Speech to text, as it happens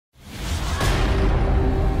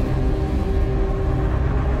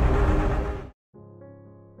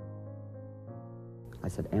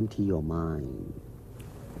said, empty your mind.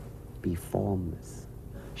 Be formless,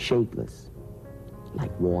 shapeless,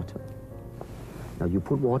 like water. Now you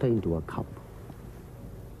put water into a cup,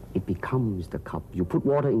 it becomes the cup. You put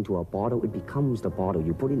water into a bottle, it becomes the bottle.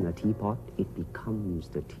 You put it in a teapot, it becomes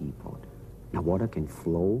the teapot. Now water can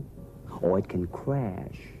flow or it can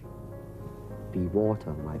crash. Be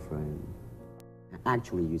water, my friend.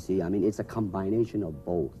 Actually, you see, I mean, it's a combination of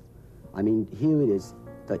both. I mean, here it is,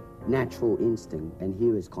 the natural instinct, and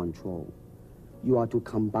here is control. You are to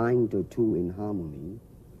combine the two in harmony.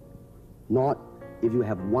 Not, if you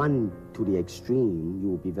have one to the extreme, you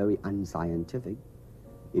will be very unscientific.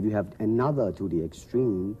 If you have another to the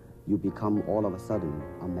extreme, you become all of a sudden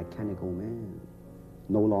a mechanical man,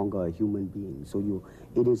 no longer a human being. So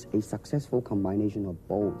it is a successful combination of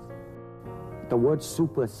both. The word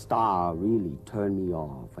superstar really turned me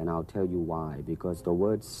off, and I'll tell you why. Because the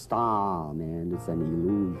word star, man, is an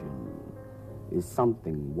illusion. It's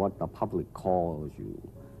something what the public calls you.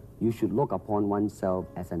 You should look upon oneself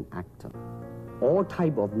as an actor. All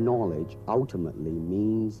type of knowledge ultimately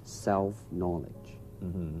means self-knowledge.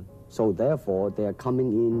 Mm-hmm. So therefore, they're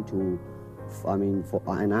coming in to,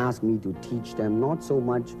 and ask me to teach them not so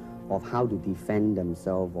much of how to defend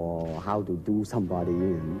themselves or how to do somebody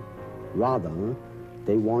in. Rather,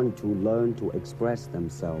 they want to learn to express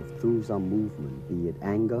themselves through some movement, be it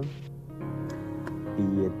anger,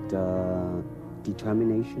 be it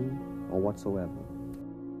determination, or whatsoever.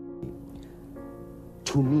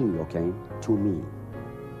 To me, okay, to me,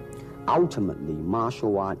 ultimately,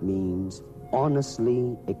 martial art means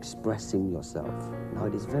honestly expressing yourself. Now,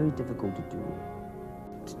 it is very difficult to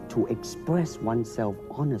do. To express oneself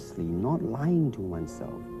honestly, not lying to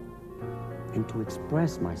oneself, and to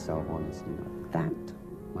express myself honestly, that,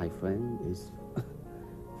 my friend, is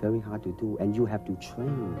very hard to do. And you have to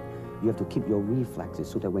train. You have to keep your reflexes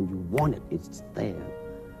so that when you want it, it's there.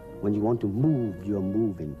 When you want to move, you're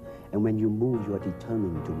moving. And when you move, you're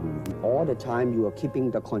determined to move. All the time, you are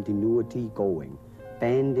keeping the continuity going.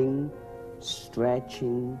 Bending,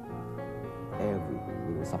 stretching,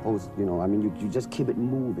 everything. Suppose, you just keep it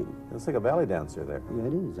moving. It's like a ballet dancer there. Yeah,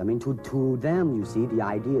 it is. I mean, to them, you see, the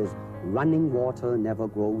idea is running water never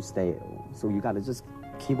grows stale. So you got to just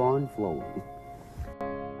keep on flowing.